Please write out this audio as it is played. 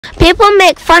People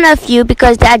make fun of you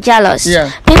because they are jealous.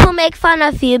 Yeah. People make fun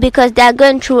of you because they are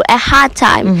going through a hard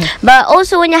time. But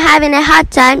also when you're having a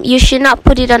hard time, you should not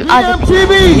put it on other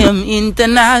people.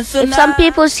 If some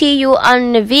people see you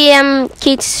on the VM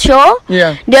Kids show,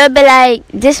 they'll be like,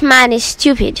 this man is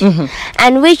stupid.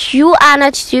 And which you are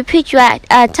not stupid, you are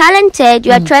talented,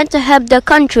 you are trying to help the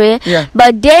country,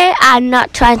 but they are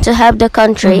not trying to help the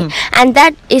country. And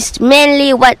that is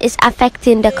mainly what is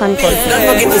affecting the country.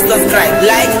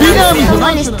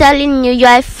 Someone is telling you, you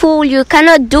are a fool, you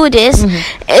cannot do this.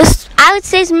 I would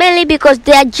say it's mainly because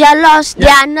they are jealous. They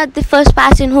are not the first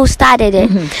person who started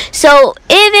it. So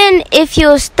even if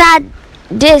you start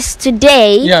this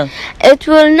today, it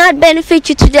will not benefit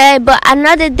you today, but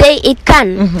another day it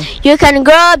can. You can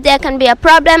grow up, there can be a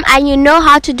problem, and you know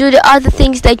how to do the other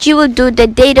things that you will do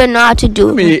that they don't know how to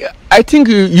do. I think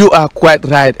you are quite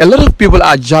right. A lot of people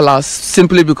are jealous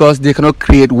simply because they cannot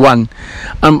create one.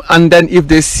 And then if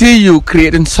they see you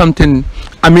creating something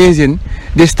amazing,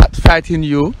 they start fighting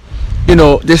you. You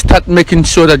know, they start making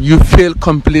sure that you fail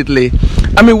completely.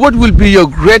 I mean, what will be your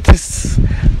greatest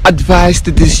advice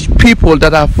to these people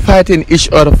that are fighting each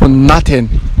other for nothing?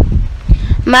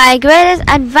 My greatest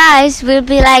advice will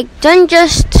be like, don't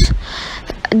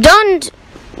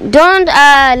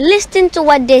listen to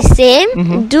what they say.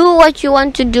 Do what you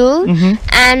want to do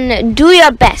and do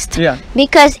your best.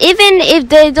 Because even if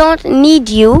they don't need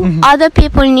you, other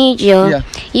people need you.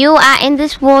 You are in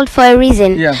this world for a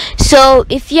reason. So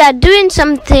if you are doing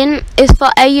something, it's for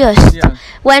a use.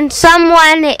 When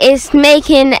someone is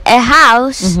making a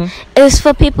house, it's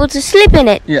for people to sleep in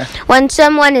it. When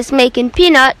someone is making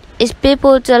peanut, it's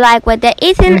people to like what they're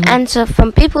eating, and so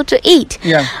from people to eat.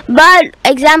 But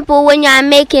example, when you are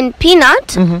making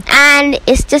peanut and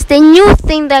it's just a new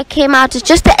thing that came out, it's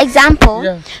just an example,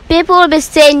 people will be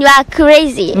saying you are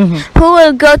crazy. Who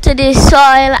will go to the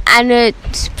soil and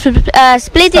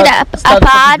split it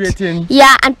apart,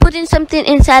 and putting something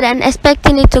inside and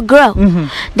expecting it to grow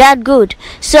that good.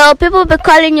 So people will be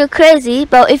calling you crazy,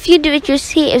 but if you do it, you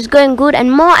see it's going good,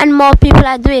 and more people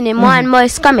are doing it, more and more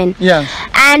is coming.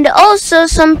 And also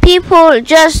some people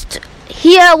just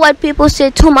hear what people say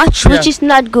too much, which is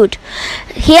not good.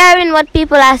 Hearing what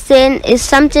people are saying is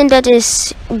something that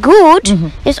is good,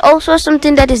 is also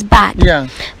something that is bad.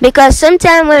 Because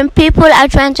sometimes when people are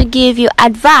trying to give you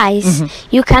advice,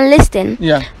 you can listen.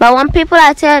 But when people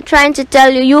are trying to tell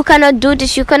you, you cannot do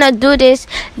this, you cannot do this,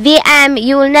 VM,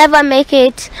 you will never make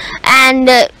it, and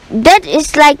that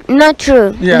is like not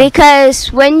true.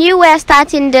 Because when you were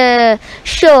starting the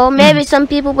show, maybe some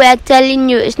people were telling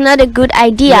you it's not a good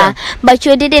idea, but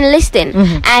you didn't listen,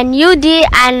 and you did,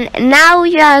 and now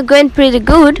you are going pretty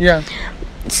good.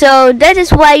 So that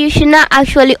is why you should not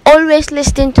actually always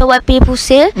listen to what people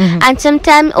say, and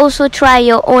sometimes also try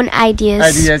your own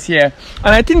ideas.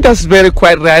 And I think that's very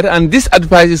quite right, and this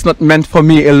advice is not meant for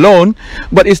me alone,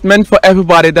 but it's meant for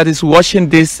everybody that is watching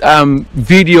this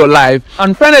video live.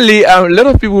 And finally, a lot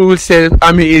of people will say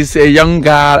Amie is a young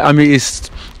girl, Amie is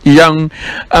young.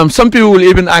 Some people will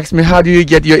even ask me, how do you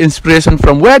get your inspiration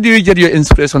from? Where do you get your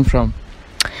inspiration from?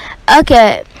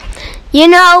 Okay, you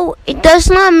know, it does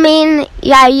not mean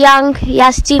you are young, you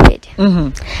are stupid.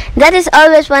 That is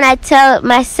always when I tell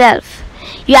myself,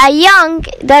 you are young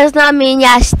does not mean you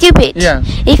are stupid.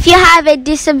 If you have a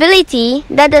disability,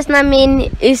 that does not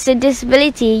mean it's a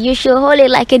disability. You should hold it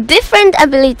like a different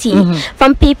ability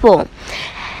from people.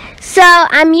 So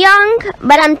I'm young,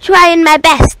 but I'm trying my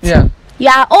best. You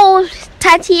are old,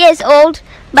 30 years old,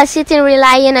 but sitting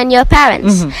relying on your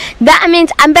parents. That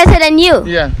means I'm better than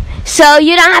you. So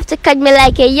you don't have to cut me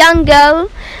like a young girl,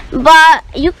 but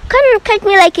you can cut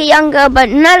me like a young girl, but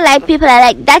not like people are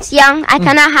like, that's young, I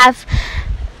cannot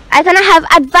have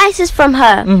advices from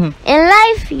her. In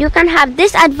life, you can have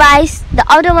this advice, the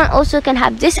other one also can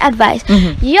have this advice.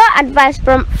 Your advice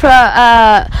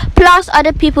plus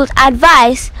other people's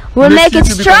advice will make it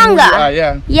stronger.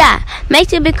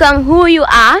 Makes you become who you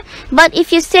are. But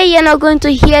if you say you're not going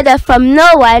to hear that from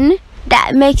no one,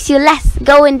 that makes you less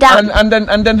going down. And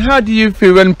then how do you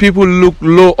feel when people look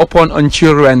low upon on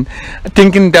children,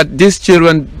 thinking that these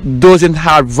children doesn't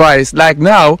have voice? Like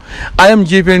now, I am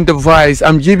giving the voice,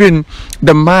 I'm giving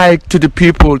the mic to the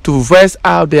people to voice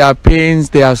out their pains,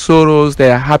 their sorrows,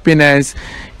 their happiness,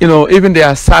 you know, even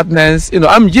their sadness. You know,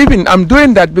 I'm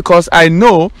doing that because I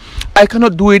know I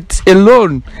cannot do it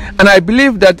alone, and I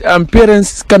believe that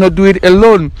parents cannot do it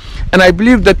alone, and I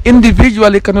believe that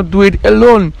individually cannot do it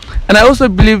alone, and I also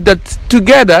believe that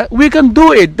together we can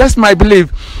do it. That's my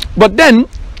belief. But then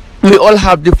we all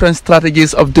have different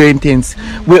strategies of doing things.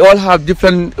 We all have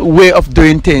different way of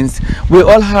doing things. We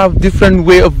all have different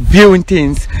way of viewing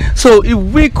things. So if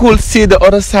we could see the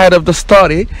other side of the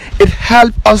story, it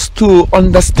helps us to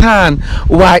understand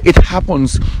why it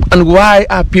happens and why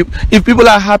are people. If people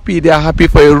are happy, they are happy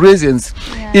for a reasons.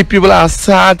 Yeah. If people are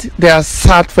sad, they are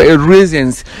sad for a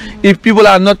reasons. If people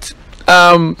are not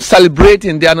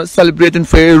celebrating, they are not celebrating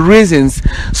for reasons.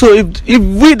 So if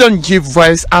we don't give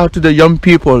voice out to the young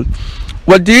people,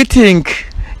 what do you think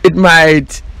it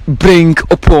might bring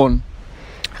upon?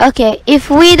 Okay, if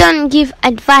we don't give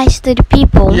advice to the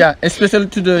people, yeah, especially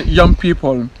to the young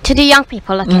people,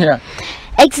 okay, yeah.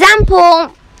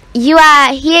 Example, you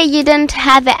are here, you don't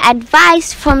have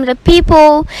advice from the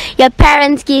people, your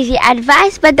parents give you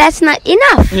advice, but that's not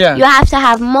enough. Yeah. You have to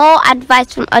have more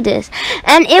advice from others.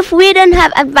 And if we don't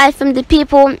have advice from the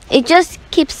people, it just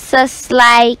keeps us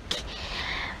like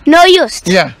no use.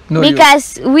 Yeah, no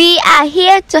because use. We are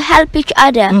here to help each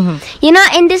other. You know,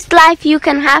 in this life you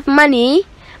can have money,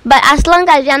 but as long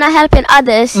as you're not helping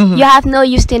others, you have no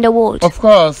use in the world. Of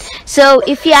course. So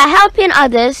if you are helping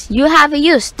others, you have a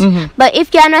use. But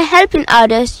if you are not helping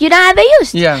others, you don't have a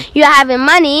use. Yeah. You are having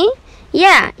money,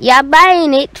 yeah, you are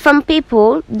buying it from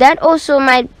people that also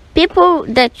might, people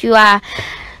that you are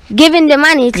giving the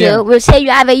money to will say you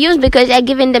have a use because you're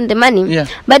giving them the money. Yeah.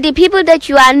 But the people that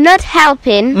you are not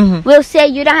helping will say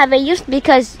you don't have a use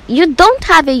because you don't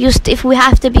have a use, if we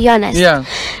have to be honest. Yeah.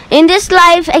 In this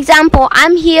live example,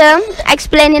 I'm here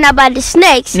explaining about the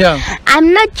snakes. Yeah.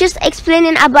 I'm not just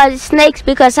explaining about the snakes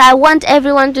because I want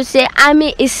everyone to say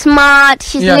Amie is smart,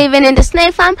 she's living in the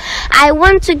snake farm. I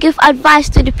want to give advice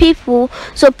to the people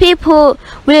so people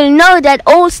will know that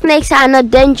all snakes are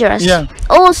not dangerous. Yeah.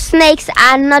 All snakes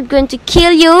are not going to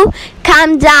kill you,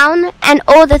 calm down, and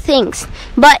all the things.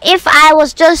 But if I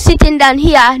was just sitting down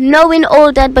here knowing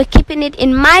all that but keeping it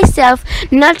in myself,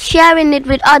 not sharing it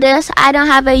with others, I don't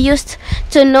have a use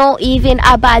to know even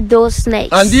about those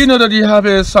snakes. And do you know that you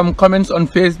have some comments on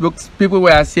Facebook? People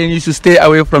were saying you should stay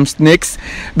away from snakes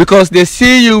because they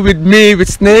see you with me with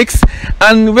snakes,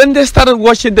 and when they started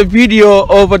watching the video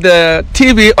over the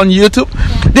TV on YouTube,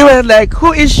 they were like,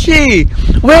 who is she?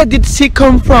 Where did she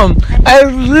come from? I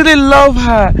really love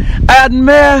her, I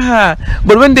admire her.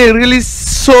 But when they really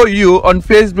saw you on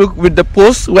Facebook with the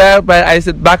post whereby I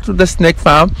said back to the snake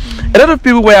farm, a lot of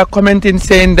people were commenting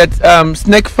saying that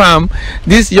snake farm,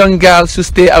 this young girl should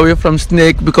stay away from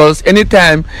snake because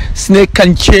anytime snake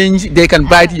can change, they can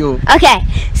bite you. Okay,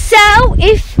 so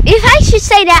if I should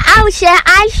say that, I would say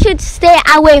I should stay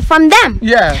away from them.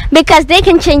 Yeah. Because they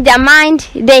can change their mind,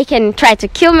 they can try to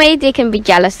kill me, they can be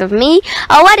jealous of me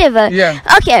or whatever. Yeah.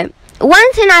 Okay.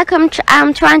 One thing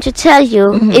I'm trying to tell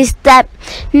you is that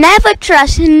never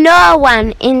trust no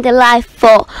one in the life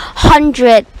for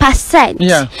 100%.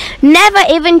 Yeah. Never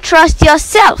even trust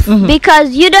yourself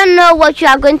because you don't know what you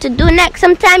are going to do next.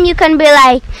 Sometimes you can be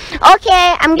like,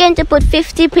 okay, I'm going to put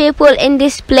 50 people in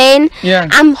this plane. Yeah.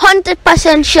 I'm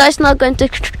 100% sure it's not going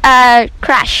to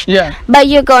crash. Yeah. But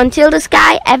you go until the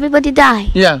sky, everybody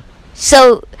die. Yeah.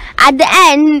 So at the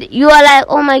end, you are like,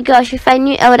 oh my gosh, if I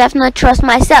knew, I would have not trust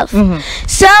myself.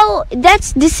 So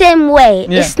that's the same way.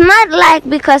 Yeah. It's not like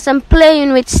because I'm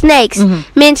playing with snakes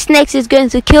means snakes is going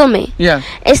to kill me. Yeah.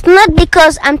 It's not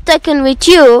because I'm talking with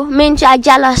you means you are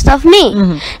jealous of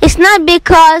me. It's not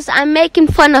because I'm making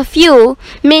fun of you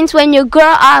means when you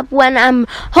grow up, when I'm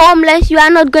homeless, you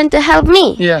are not going to help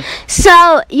me. Yeah.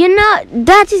 So you know,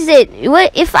 that is it.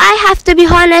 If I have to be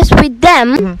honest with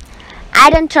them, I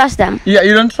don't trust them. Yeah,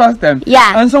 you don't trust them.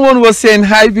 Yeah. And someone was saying,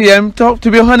 hi VM, to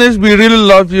be honest, we really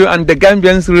love you and the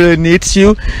Gambians really needs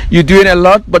you. You're doing a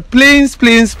lot, but please,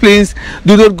 please, please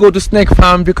do not go to snake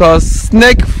farm because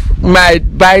snake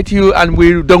might bite you and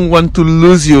we don't want to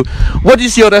lose you. What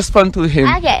is your response to him?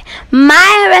 Okay,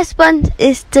 my response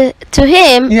is to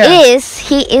him is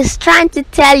he is trying to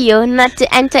tell you not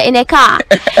to enter in a car.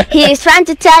 He is trying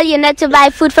to tell you not to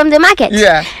buy food from the market.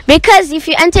 Yeah. Because if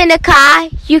you enter in a car,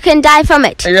 you can die from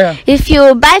it. Yeah. If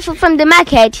you buy food from the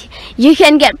market, you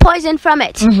can get poisoned from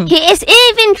it. He is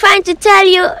even trying to tell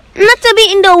you not to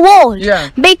be in the world.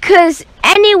 Yeah. Because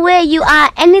anywhere you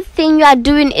are, anything you are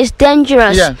doing is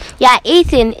dangerous. Yeah. You are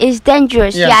eating is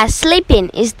dangerous. Yeah. You are sleeping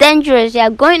is dangerous. You are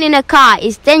going in a car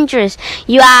is dangerous.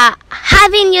 You are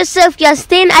having yourself, you are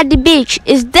staying at the beach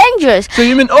is dangerous. So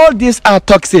you mean all these are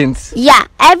toxins? Yeah,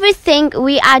 everything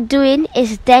we are doing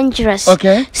is dangerous.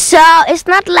 Okay. So it's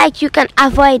not like you can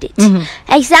avoid it.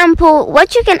 Example,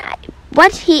 what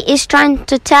he is trying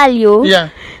to tell you. Yeah.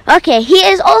 Okay, he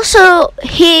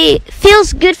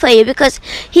feels good for you because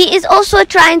he is also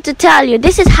trying to tell you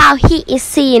this is how he is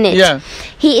seeing it. Yeah.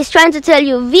 He is trying to tell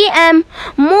you, VM,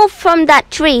 move from that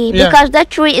tree because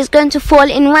that tree is going to fall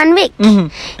in 1 week.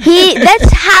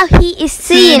 That's how he is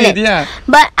seeing it. Yeah.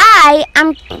 But I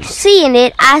am seeing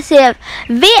it as if,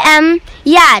 VM,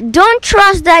 don't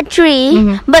trust that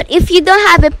tree, but if you don't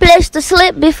have a place to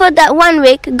sleep before that 1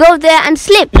 week, go there and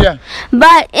sleep. Yeah.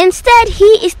 But instead,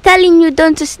 he is telling you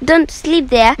don't sleep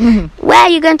there. Where are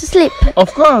you going to sleep?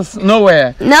 Of course,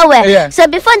 nowhere. Nowhere. Yeah. So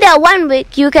before that 1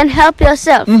 week, you can help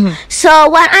yourself.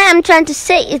 So what I am trying to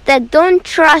say is that don't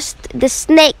trust the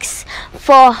snakes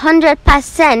for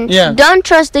 100%. Yeah. Don't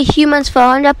trust the humans for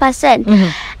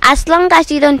 100%. As long as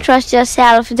you don't trust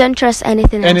yourself, don't trust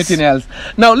anything else.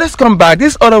 Now let's come back.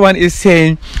 This other one is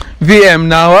saying, VM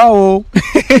now.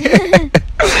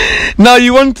 Now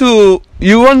you want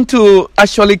to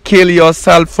actually kill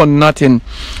yourself for nothing.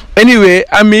 Anyway,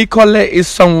 Amie Kolleh is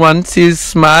someone, she's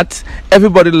smart,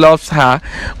 everybody loves her,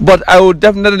 but I would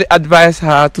definitely advise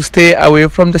her to stay away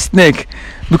from the snake,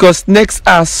 because snakes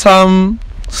are some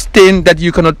thing that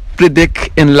you cannot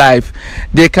predict in life.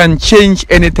 They can change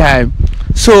anytime.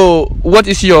 So what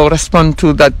is your response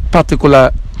to that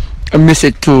particular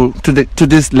message to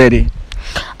this lady?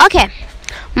 Okay,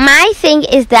 my thing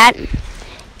is that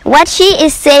what she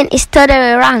is saying is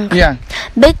totally wrong. Yeah.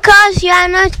 Because you are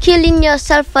not killing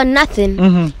yourself for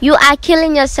nothing. You are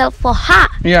killing yourself for her.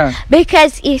 Yeah.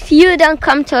 Because if you don't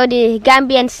come to the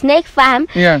Gambian snake farm,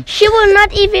 she will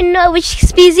not even know which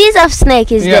species of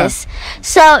snake is this.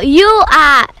 So you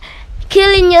are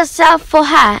killing yourself for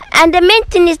her, and the main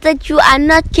thing is that you are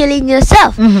not killing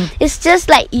yourself. It's just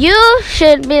like you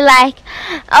should be like,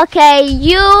 okay,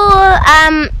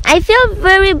 I feel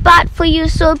very bad for you,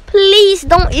 so please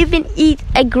don't even eat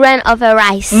a grain of a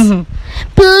rice.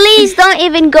 Please don't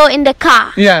even go in the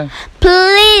car.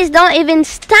 Please don't even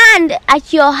stand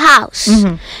at your house.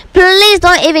 Please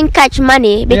don't even catch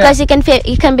money, because it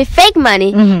can be fake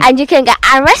money and you can get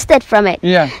arrested from it.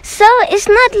 So it's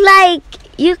not like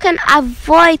you can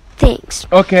avoid things.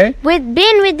 Okay. With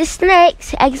being with the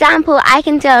snakes, example, I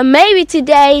can tell maybe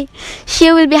today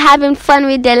she will be having fun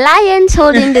with the lions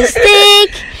holding the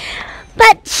stick,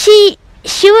 but she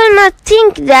will not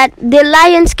think that the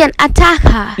lions can attack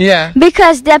her.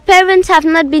 Because their parents have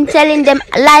not been telling them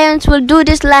lions will do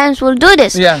this, lions will do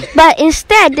this. But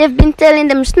instead they've been telling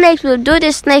them snakes will do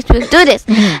this, snakes will do this.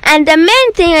 And the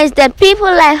main thing is that people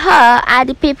like her are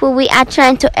the people we are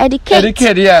trying to educate.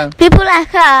 People like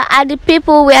her are the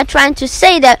people we are trying to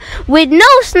say that with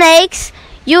no snakes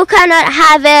you cannot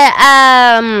have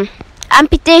a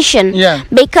amputation,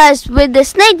 because with the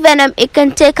snake venom it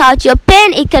can take out your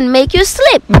pain, it can make you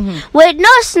sleep. With no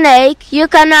snake you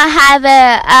cannot have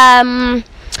a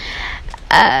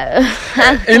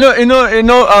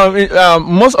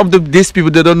most of these people,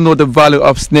 they don't know the value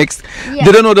of snakes. They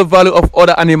don't know the value of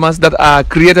other animals that are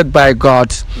created by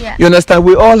God. You understand?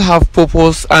 We all have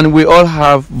purpose, and we all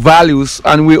have values,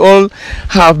 and we all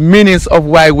have meanings of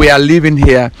why we are living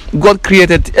here. God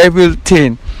created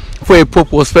everything for a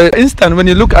purpose. For instance, when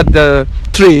you look at the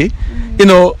tree,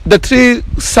 the tree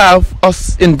serves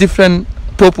us in different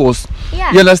purpose.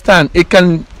 You understand? It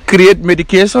can create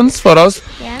medications for us,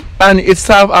 and it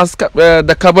serves as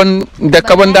the carbon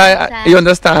dioxide. You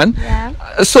understand?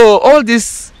 So all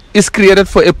this is created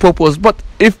for a purpose. But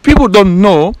if people don't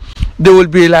know, they will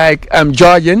be like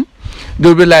judging. They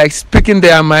will be like speaking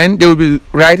their mind. They will be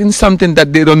writing something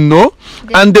that they don't know,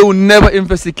 and they will never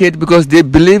investigate because they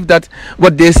believe that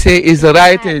what they say is the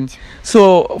right thing.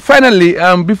 So finally,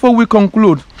 before we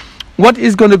conclude, what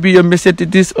is going to be your message to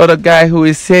this other guy who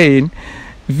is saying,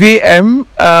 VM,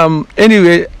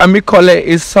 anyway, Amie Kolleh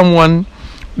is someone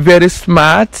very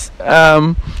smart,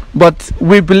 but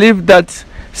we believe that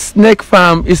snake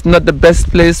farm is not the best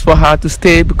place for her to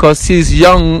stay because she's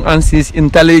young and she's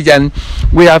intelligent.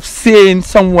 We have seen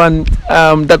someone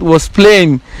that was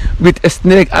playing with a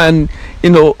snake, and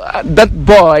that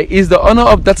boy is the owner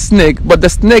of that snake, but the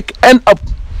snake end up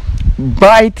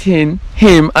biting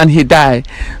him and he died.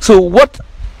 So what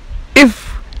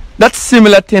if that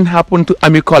similar thing happened to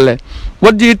Amie Kolleh?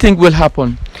 What do you think will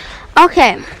happen?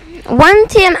 Okay, one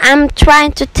thing I'm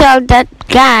trying to tell that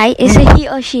guy is a he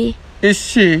or she. Is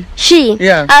she? She.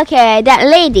 Yeah. Okay, that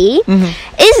lady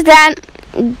is that.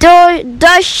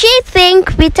 Does she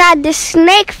think without the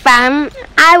snake farm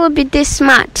I would be this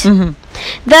smart?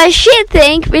 Does she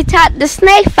think without the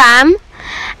snake farm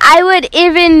I would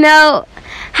even know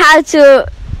how to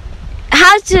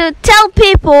tell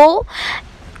people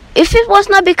if it was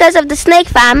not because of the snake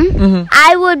farm,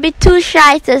 I would be too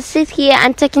shy to sit here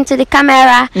and take into the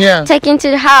camera, take into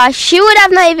the house. She would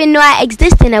have not even known I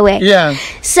exist in a way. Yeah.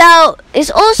 So it's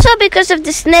also because of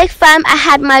the snake farm I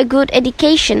had my good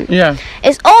education. Yeah.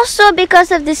 It's also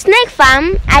because of the snake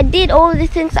farm I did all the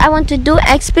things I want to do,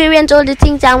 experience all the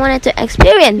things I wanted to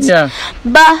experience. Yeah.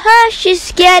 But her, she's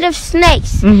scared of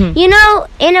snakes. You know,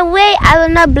 in a way, I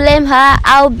will not blame her.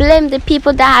 I'll blame the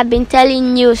people that have been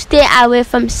telling you stay away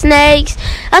from snakes.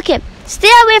 Okay, stay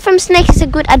away from snakes is a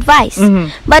good advice,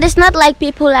 but it's not like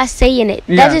people are saying it.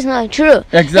 That is not true.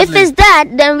 Exactly. If it's that,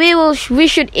 then we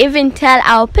should even tell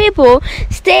our people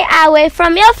stay away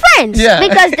from your friends,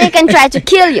 because they can try to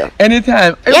kill you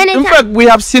anytime. In fact, we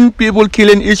have seen people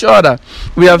killing each other.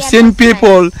 We have seen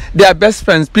people, their best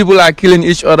friends, people are killing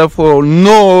each other for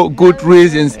no good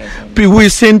reasons.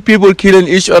 We've seen people killing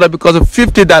each other because of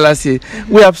 $50.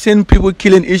 We have seen people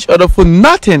killing each other for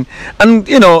nothing, and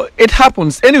you know it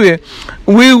happens. Anyway,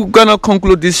 we're gonna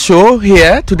conclude this show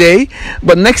here today,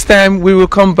 but next time we will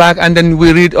come back and then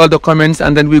we read all the comments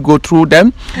and then we go through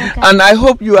them. And I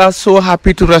hope you are so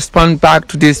happy to respond back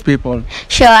to these people.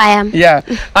 Sure, I am. Yeah.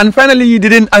 And finally, you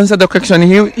didn't answer the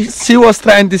question. She was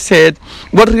trying to say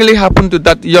what really happened to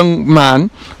that young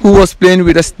man who was playing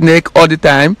with a snake all the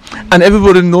time, and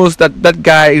everybody knows that that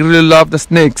guy really loved the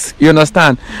snakes, you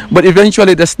understand, but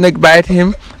eventually the snake bite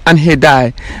him and he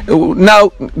died.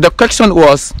 Now the question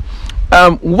was,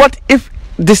 what if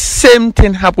the same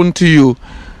thing happened to you?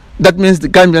 That means the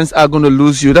Gambians are going to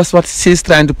lose you. That's what she's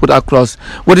trying to put across.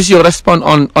 What is your response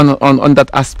on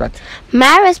that aspect?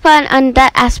 My response on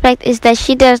that aspect is that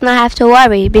she does not have to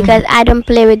worry, because I don't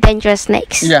play with dangerous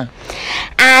snakes. Yeah.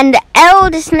 And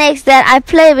all the snakes that I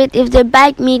play with, if they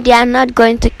bite me, they are not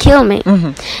going to kill me.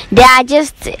 They are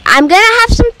just, I'm going to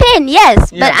have some pain, yes,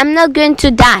 but I'm not going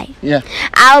to die. Yeah.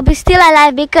 I'll be still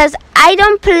alive because I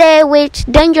don't play with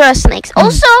dangerous snakes.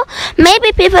 Also,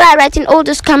 maybe people are writing all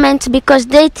those comments because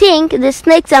they think the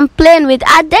snakes I'm playing with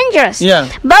are dangerous. Yeah.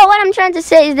 But what I'm trying to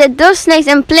say is that those snakes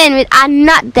I'm playing with are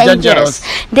not dangerous.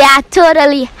 They are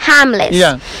totally harmless.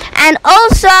 Yeah. And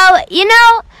also, you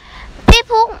know,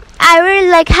 people are really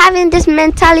like having this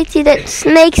mentality that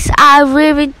snakes are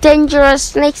really dangerous,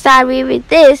 snakes are really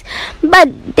this,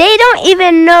 but they don't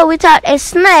even know without a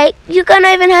snake you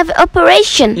cannot even have an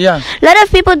operation. Yeah. A lot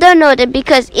of people don't know that,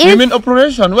 because if you mean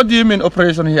operation? What do you mean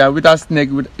operation here? Without snake,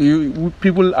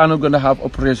 people are not going to have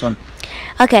operation.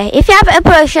 Okay, if you have an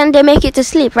operation, they make you to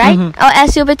sleep, right? Or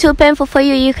else it'll be too painful for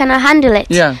you, you cannot handle it.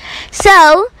 Yeah.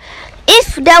 So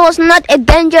if there was not a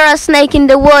dangerous snake in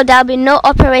the world, there will be no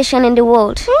operation in the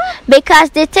world. Because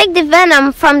they take the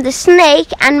venom from the snake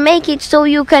and make it so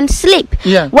you can sleep.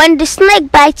 Yeah. When the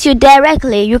snake bites you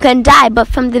directly, you can die. But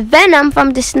from the venom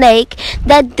from the snake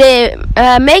that they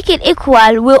make it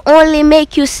equal will only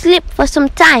make you sleep for some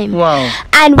time. Wow.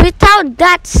 And without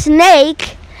that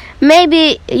snake,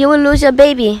 maybe you will lose your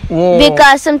baby. Whoa.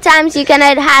 Because sometimes you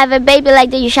cannot have a baby like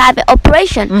that. You should have an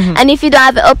operation. And if you don't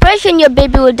have an operation, your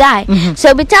baby will die.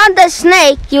 So without the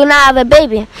snake, you will not have a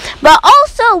baby. But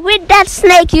also with that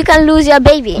snake, you can lose your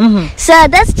baby. So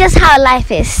that's just how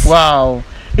life is. Wow.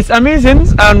 It's amazing.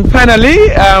 And finally,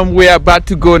 we are about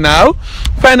to go now.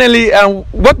 Finally,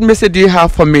 what message do you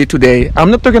have for me today?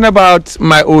 I'm not talking about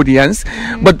my audience,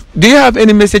 but do you have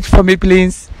any message for me,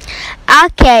 please?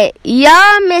 Okay,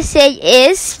 your message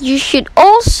is you should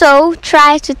also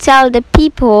try to tell the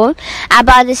people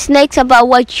about the snakes, about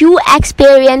what you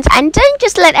experience, and don't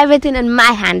just let everything in my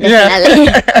hand. Do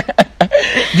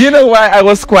you know why I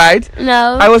was quiet?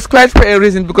 No. I was quiet for a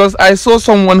reason, because I saw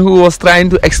someone who was trying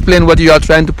to explain what you are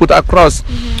trying to put across.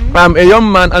 A young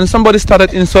man, and somebody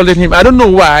started insulting him. I don't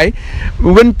know why.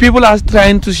 When people are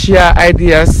trying to share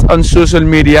ideas on social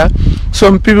media,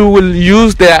 some people will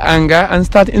use their anger and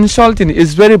start insulting.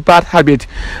 It's very bad habit.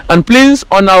 And please,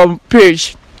 on our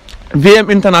page,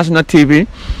 VM International TV,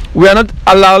 we are not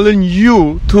allowing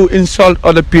you to insult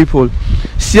other people.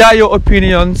 Share your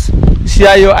opinions,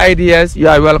 share your ideas, you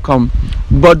are welcome.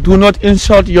 But do not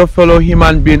insult your fellow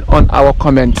human being on our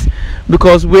comments,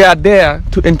 because we are there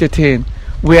to entertain.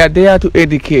 We are there to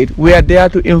educate. We are there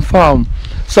to inform.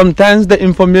 Sometimes the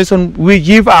information we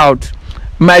give out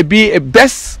might be a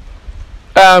best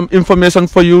information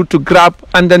for you to grab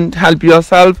and then help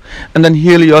yourself and then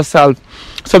heal yourself.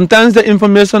 Sometimes the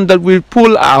information that we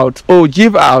pull out or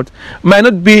give out might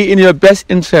not be in your best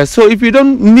interest. So if you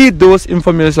don't need those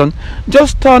information,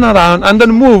 just turn around and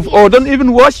then move, or don't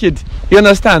even watch it. You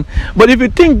understand? But if you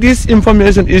think this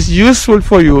information is useful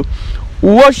for you,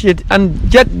 watch it and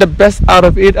get the best out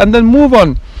of it and then move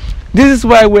on. This is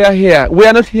why we are here. We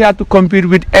are not here to compete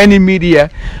with any media.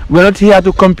 We are not here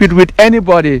to compete with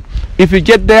anybody. If you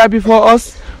get there before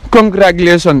us,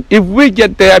 congratulations. If we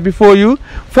get there before you,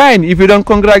 fine. If you don't,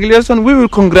 congratulations, we will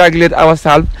congratulate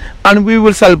ourselves and we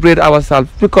will celebrate ourselves,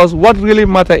 because what really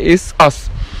matters is us.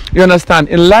 You understand?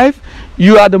 In life,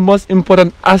 you are the most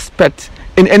important aspect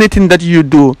in anything that you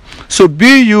do. So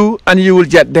be you and you will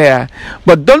get there.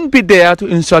 But don't be there to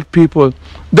insult people.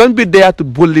 Don't be there to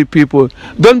bully people.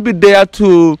 Don't be there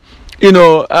to,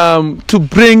 to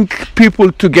bring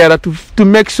people together, to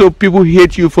make sure people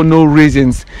hate you for no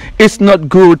reasons. It's not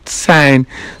good sign.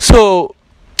 So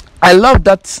I love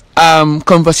that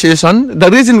conversation. The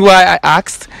reason why I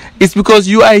asked is because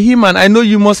you are human. I know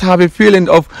you must have a feeling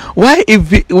of why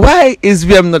is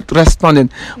VM not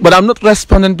responding? But I'm not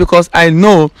responding because I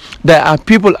know there are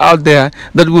people out there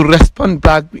that will respond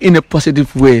back in a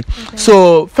positive way. Okay.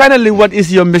 So finally, what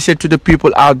is your message to the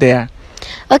people out there?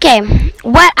 Okay,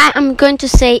 what I am going to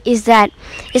say is that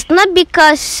it's not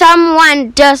because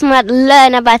someone does not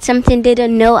learn about something they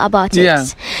don't know about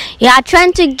it. You are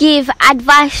trying to give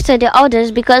advice to the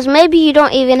others because maybe you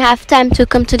don't even have time to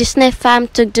come to the snake farm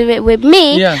to do it with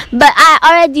me. But I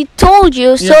already told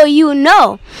you, so you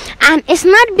know. And it's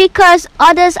not because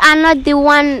others are not the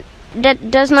one that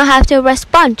does not have to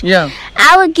respond.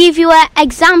 I will give you an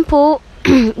example.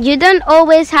 You don't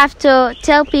always have to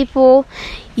tell people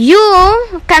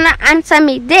you cannot answer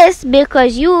me this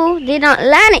because you didn't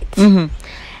learn it.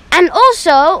 And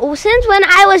also, since when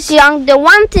I was young, the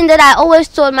one thing that I always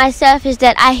told myself is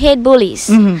that I hate bullies.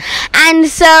 And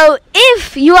so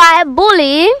if you are a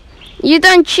bully, you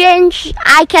don't change.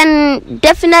 I can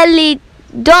definitely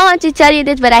don't want to tell you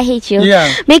this, but I hate you.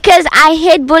 Because I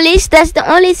hate bullies. That's the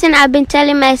only thing I've been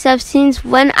telling myself since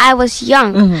when I was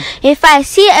young. If I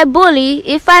see a bully,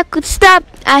 if I could stop,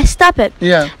 I stop it.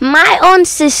 My own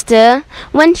sister,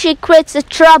 when she creates a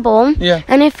trouble,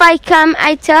 and if I come,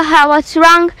 I tell her what's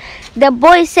wrong. The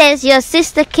boy says, your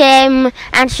sister came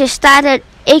and she started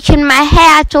itching my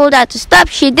hair. I told her to stop.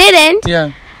 She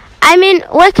didn't. I mean,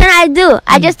 what can I do?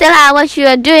 I just tell her what you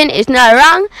are doing is not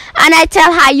wrong, and I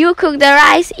tell her you cook the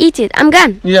rice, eat it. I'm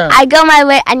gone. I go my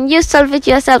way, and you solve it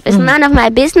yourself. It's none of my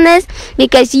business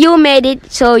because you made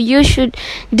it, so you should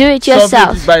do it yourself.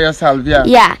 Solve it by yourself,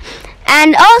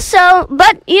 And also,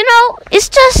 but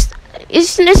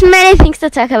there's many things to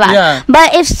talk about.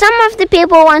 But if some of the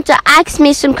people want to ask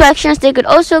me some questions, they could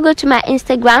also go to my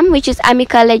Instagram, which is Amie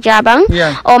Kolleh Jabang,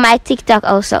 or my TikTok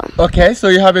also. Okay, so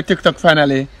you have a TikTok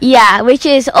finally. Which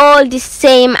is all the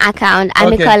same account,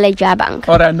 Amie Kolleh Jabang.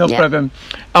 Alright, no problem.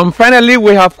 Finally,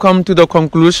 we have come to the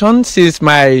conclusion. She's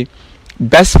my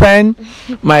best friend,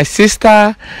 my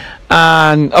sister,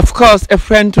 and of course a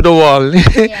friend to the world.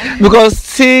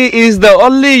 Because she is the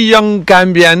only young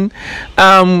Gambian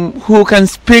who can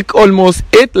speak almost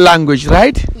 8 languages,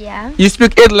 right? You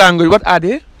speak 8 languages. What are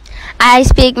they? I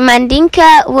speak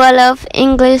Mandinka, Wolof,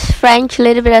 English, French, a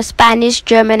little bit of Spanish,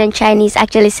 German, and Chinese.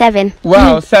 Actually 7.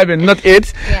 Wow, 7, not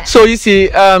 8. So you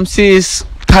see, she is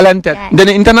talented. Then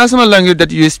the international language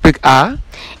that you speak are?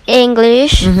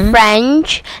 English,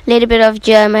 French, little bit of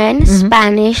German,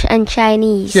 Spanish, and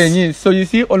Chinese. So you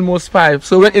see, almost 5.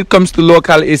 So when it comes to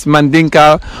local, it's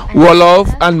Mandinka,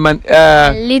 Wolof, and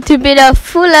a little bit of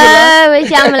Fula,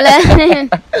 which I'm learning.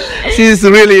 She's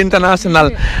really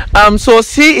international. So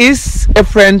she is a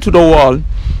friend to the world,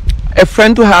 a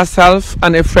friend to herself,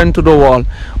 and a friend to the world.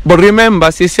 But remember,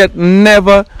 she said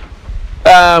never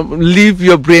leave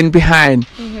your brain behind.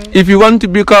 If you want to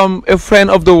become a friend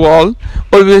of the world,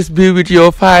 always be with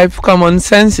your 5 common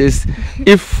senses.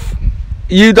 If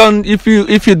you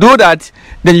do that,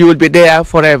 then you will be there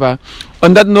forever.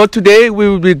 On that note, today we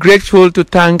will be grateful to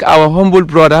thank our humble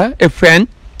brother, a friend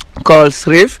called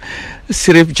Sirif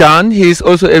John. He is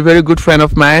also a very good friend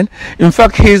of mine. In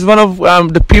fact, he is one of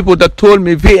the people that told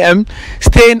me, VM,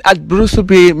 staying at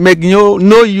Brusubi make no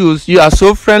use. You are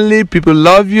so friendly. People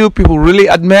love you. People really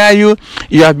admire you.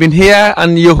 You have been here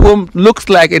and your home looks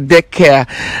like a daycare,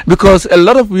 because a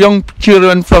lot of young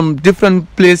children from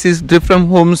different places, different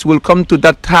homes will come to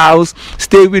that house,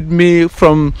 stay with me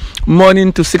from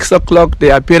morning to 6 o'clock.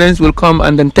 Their parents will come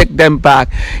and then take them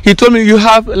back. He told me you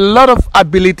have a lot of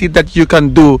ability that you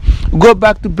can do. Go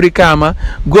back to Brikama,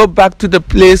 go back to the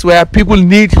place where people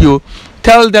need you.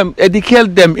 Tell them,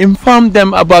 educate them, inform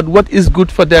them about what is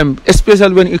good for them,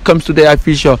 especially when it comes to their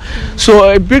future.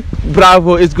 So a big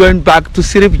bravo is going back to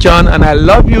Sirif John, and I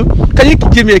love you. Can you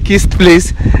give me a kiss,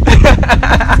 please?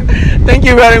 Thank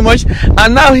you very much.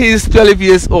 And now he is 12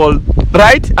 years old,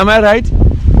 right? Am I right?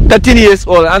 13 years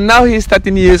old, and now he's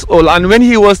 13 years old. And when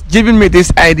he was giving me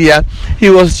this idea, he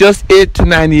was just 8 to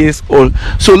 9 years old.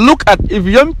 So look at, if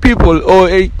young people or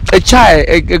a child,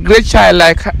 a great child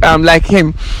like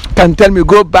him, can tell me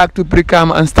go back to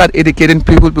Brikama and start educating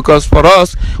people, because for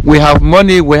us, we have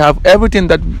money, we have everything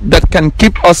that can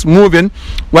keep us moving.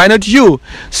 Why not you?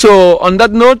 So on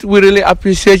that note, we really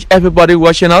appreciate everybody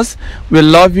watching us. We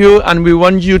love you, and we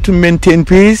want you to maintain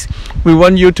peace. We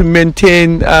want you to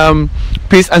maintain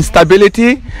peace and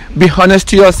stability. Be honest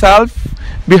to yourself.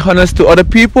 Be honest to other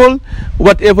people.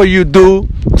 Whatever you do,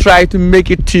 try to make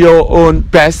it to your own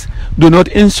best. Do not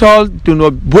insult. Do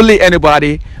not bully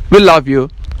anybody. We love you.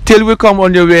 Till we come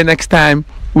on your way next time,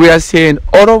 we are saying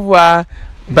au revoir.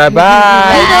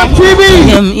 Bye-bye.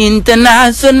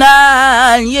 International,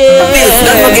 yeah. Please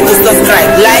don't forget to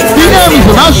subscribe, like,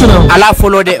 International. Ala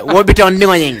follow the Wobiton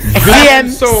Dinging.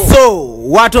 So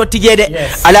wato tijede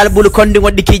alal bul kondi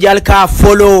wadi kijal ka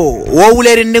follow wo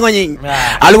wuleri ndingoñi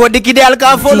al wadi kidal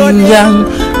ka follow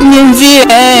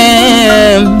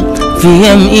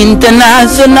VM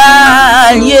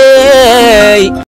International, yeah.